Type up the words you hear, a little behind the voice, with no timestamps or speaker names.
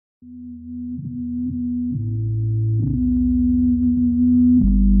Today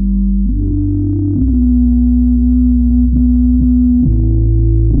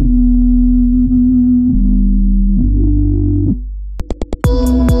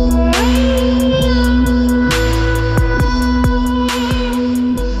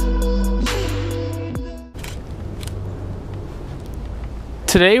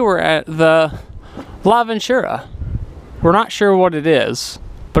we're at the La Ventura. We're not sure what it is,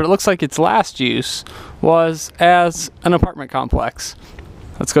 but it looks like its last use was as an apartment complex.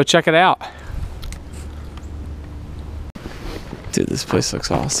 Let's go check it out. Dude, this place looks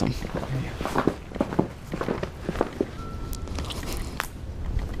awesome.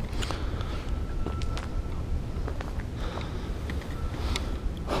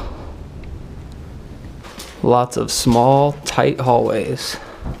 Lots of small, tight hallways.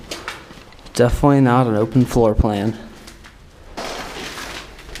 Definitely not an open floor plan.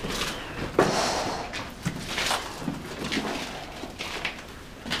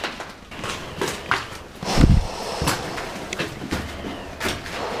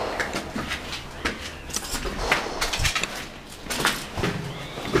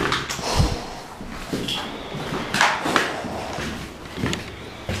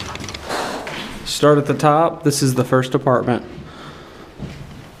 Start at the top. This is the first apartment.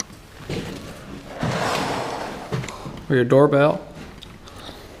 Or your doorbell.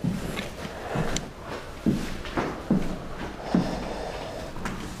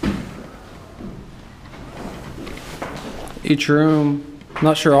 Each room,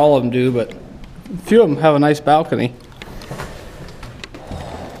 not sure all of them do, but a few of them have a nice balcony.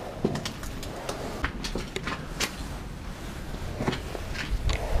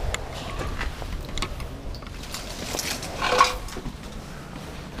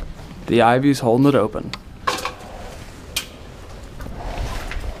 The ivy's holding it open.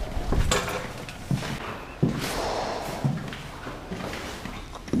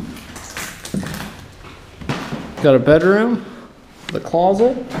 Got a bedroom, the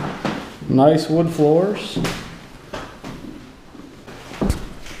closet, nice wood floors.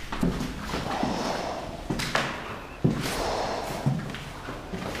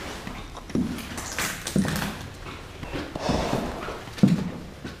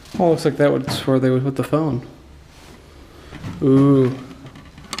 Oh, looks like that was where they would put the phone. Ooh.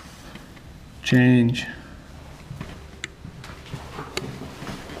 Change.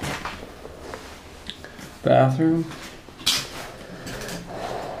 Bathroom.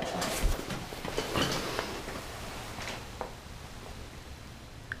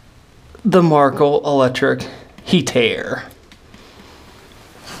 The Markle electric heater.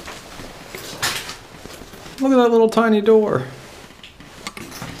 Look at that little tiny door.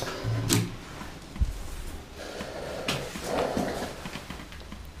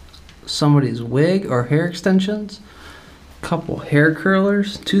 Somebody's wig or hair extensions, couple hair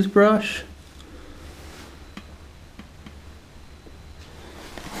curlers, toothbrush,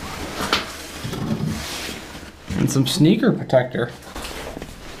 and some sneaker protector.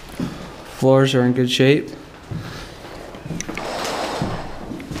 Floors are in good shape.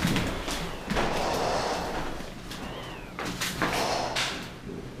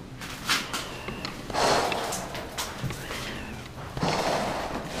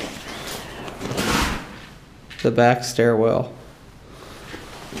 The back stairwell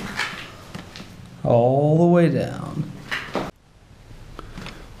all the way down.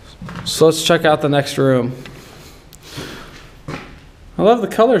 So let's check out the next room. I love the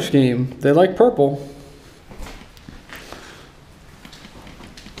color scheme. They like purple.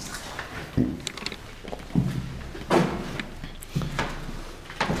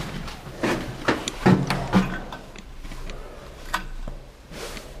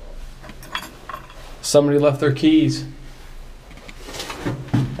 Somebody left their keys.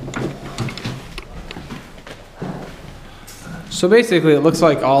 So basically it looks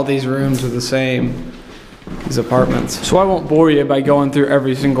like all these rooms are the same, these apartments. So I won't bore you by going through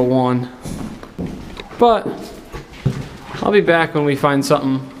every single one. But I'll be back when we find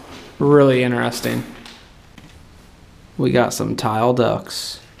something really interesting. We got some tile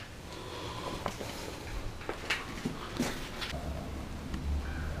ducts.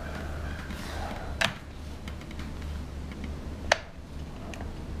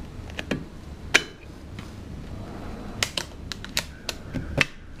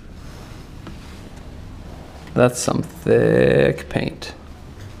 That's some thick paint.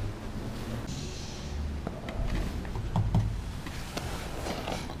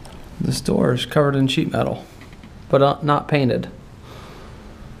 This door is covered in sheet metal, but not painted.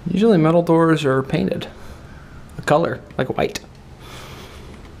 Usually metal doors are painted a color, like white.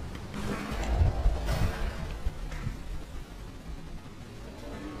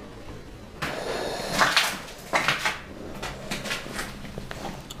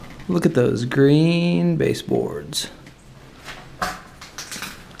 Look at those green baseboards.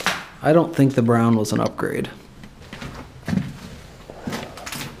 I don't think the brown was an upgrade.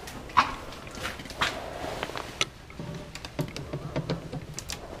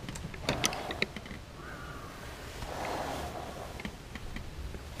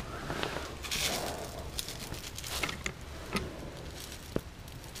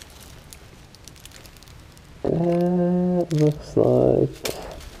 That looks like...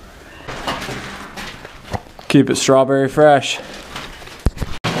 Keep it strawberry fresh.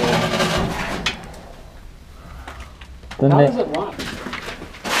 How does it run?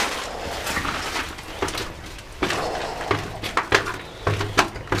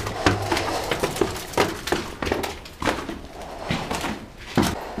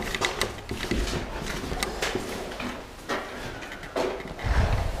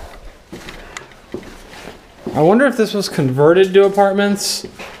 I wonder if this was converted to apartments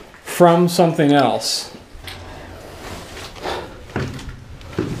from something else.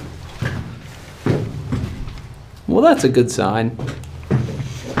 Well, that's a good sign.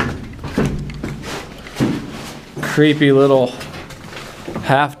 Creepy little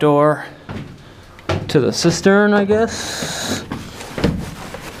half door to the cistern, I guess.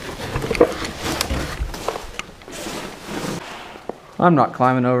 I'm not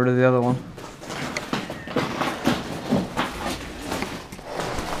climbing over to the other one.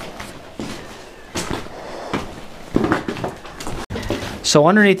 So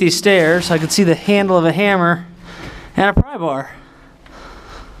underneath these stairs, I could see the handle of a hammer and a pry bar.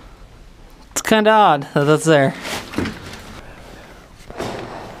 It's kind of odd that that's there.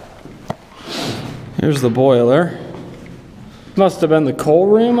 Here's the boiler. Must have been the coal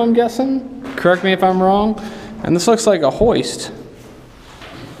room, I'm guessing. Correct me if I'm wrong. And this looks like a hoist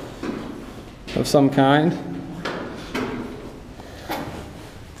of some kind.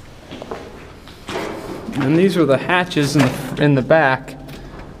 And these are the hatches in the back.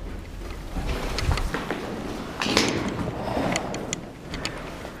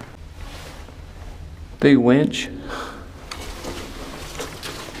 Big winch.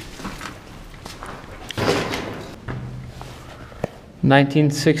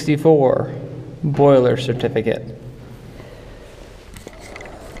 $1964 boiler certificate.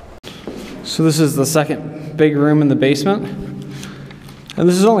 So this is the second big room in the basement. And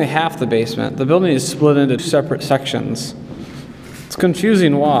this is only half the basement. The building is split into separate sections. It's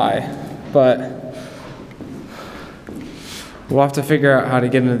confusing why, but we'll have to figure out how to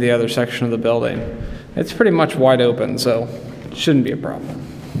get into the other section of the building. It's pretty much wide open, so it shouldn't be a problem.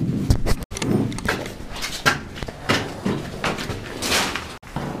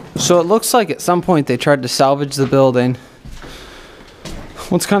 So it looks like at some point they tried to salvage the building.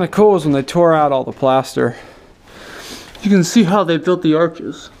 What's kind of cool is when they tore out all the plaster, you can see how they built the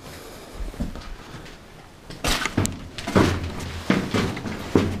arches.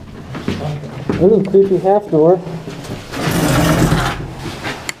 Ooh, creepy half door.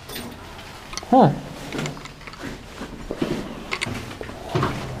 Huh.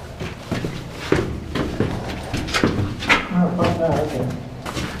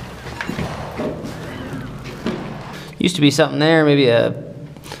 Used to be something there, maybe a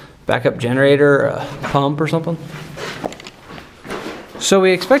backup generator, a pump or something. So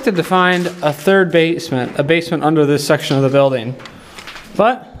we expected to find a third basement, a basement under this section of the building.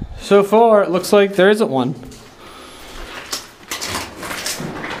 But so far it looks like there isn't one.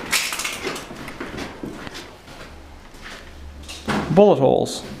 Bullet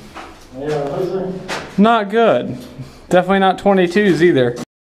holes. Yeah, not good. Definitely not 22s either.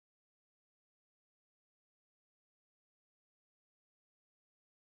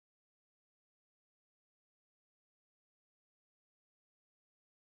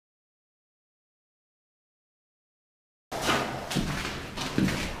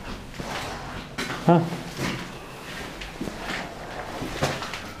 Huh.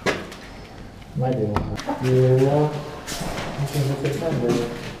 Might be one. Yeah.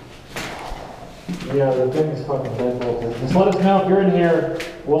 Yeah, the thing is fucking dead. Just let us know if you're in here.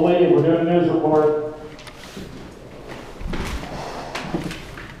 We'll leave. We're doing a news report.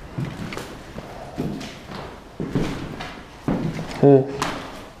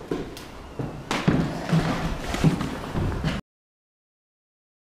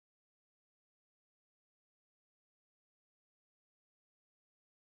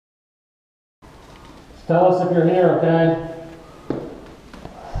 Tell us if you're here, okay?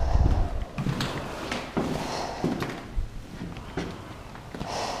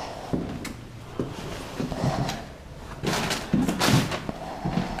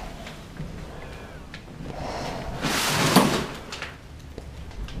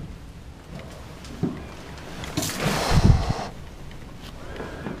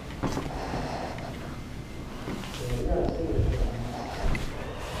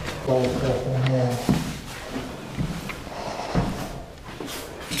 quiet stuff in here.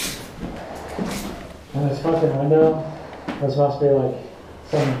 And this fucking window, this must be like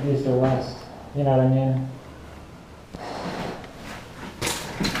some east or west. You know what I mean?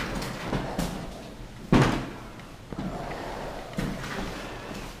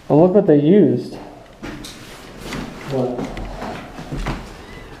 Well, look what they used. What?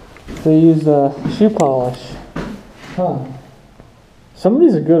 They used shoe polish. Huh.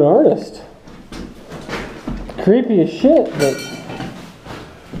 Somebody's a good artist. Creepy as shit, but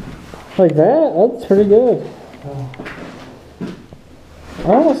like that's pretty good. I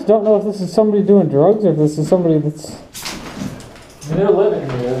almost don't know if this is somebody doing drugs or if this is somebody that's... I mean, they're living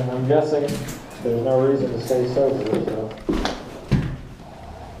here, and I'm guessing there's no reason to stay sober, so...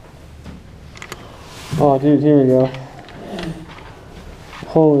 Oh, dude, here we go.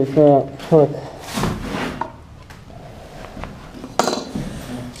 Holy crap, look.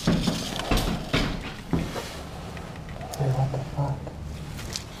 What the fuck?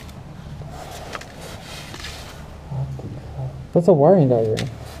 That's a wiring diagram.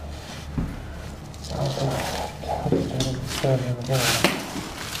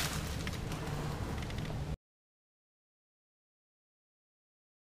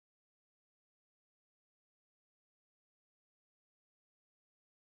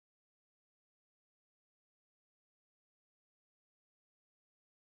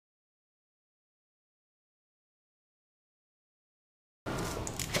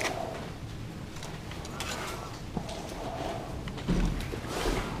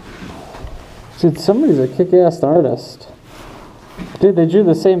 Dude, somebody's a kick-ass artist. Dude, they drew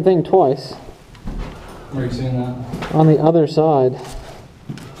the same thing twice. Where are you seeing that? On the other side.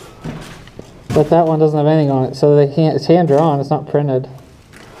 But that one doesn't have anything on it, so they can't. It's hand-drawn, it's not printed.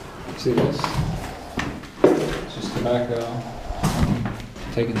 See this? It's just tobacco.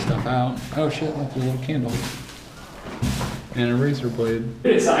 Taking stuff out. Oh shit, look, there's a little candle. And a razor blade.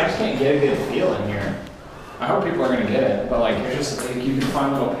 Dude, I just can't get a good feel in here. I hope people are gonna get it, but like, there's just like, you can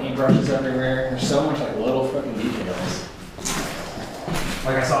find little paintbrushes everywhere. There's so much like little fucking details.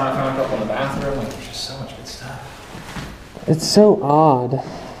 Like I found a couple in the bathroom. Like, there's just so much good stuff. It's so odd.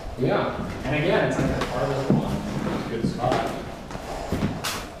 Yeah, and again, it's like that farthest one. It's a good spot.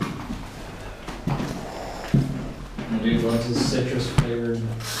 And dude, what's his citrus flavored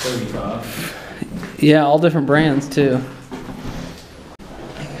 35? Yeah, all different brands too.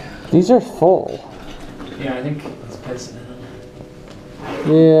 These are full. Yeah, I think it's pissing in them.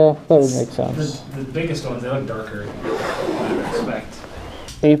 Yeah, that would make sense. The biggest ones, they look darker than I would expect.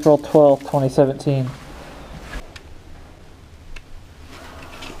 April 12th, 2017.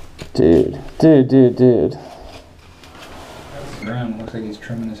 Dude. That's brown. Looks like he's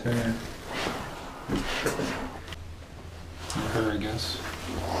trimming his hair. Or her, I guess.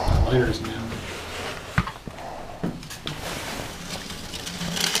 Layers now.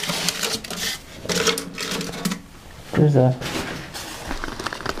 There's a...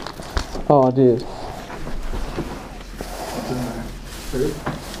 Oh, dude. What's in there? Food?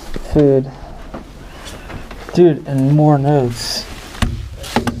 Food. Dude, and more notes.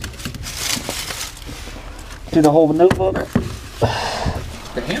 Dude, the whole notebook.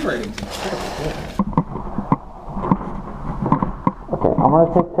 The handwriting's incredible. Okay, I'm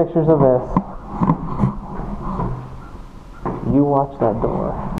gonna take pictures of this. You watch that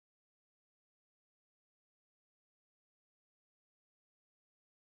door.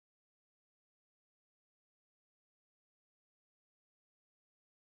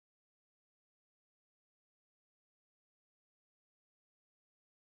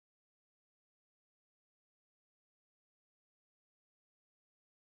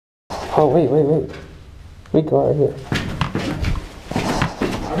 Oh, wait. We go right here.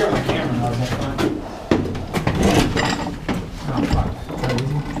 I'll get my camera now, that's fine. Oh, fuck.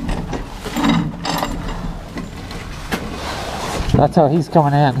 That's how he's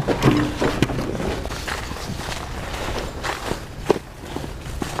coming in.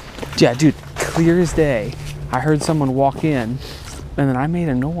 Yeah, dude, clear as day. I heard someone walk in, and then I made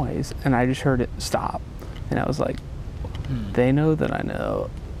a noise, and I just heard it stop. And I was like, they know that I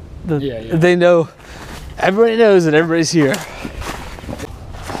know. Yeah. They know. Everybody knows that everybody's here.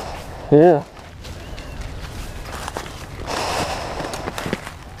 Yeah.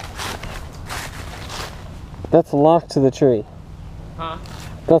 That's locked to the tree. Huh?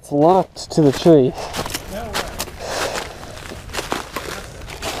 That's locked to the tree. No way.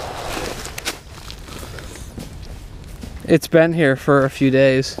 It's been here for a few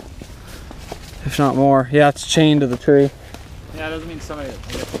days, if not more. Yeah, it's chained to the tree. Yeah, it doesn't mean somebody that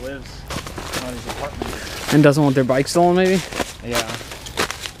I guess lives in one of these apartments. And doesn't want their bike stolen, maybe? Yeah.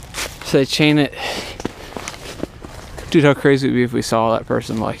 So they chain it. Dude, how crazy it would be if we saw that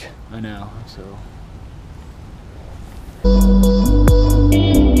person, like. I know, so.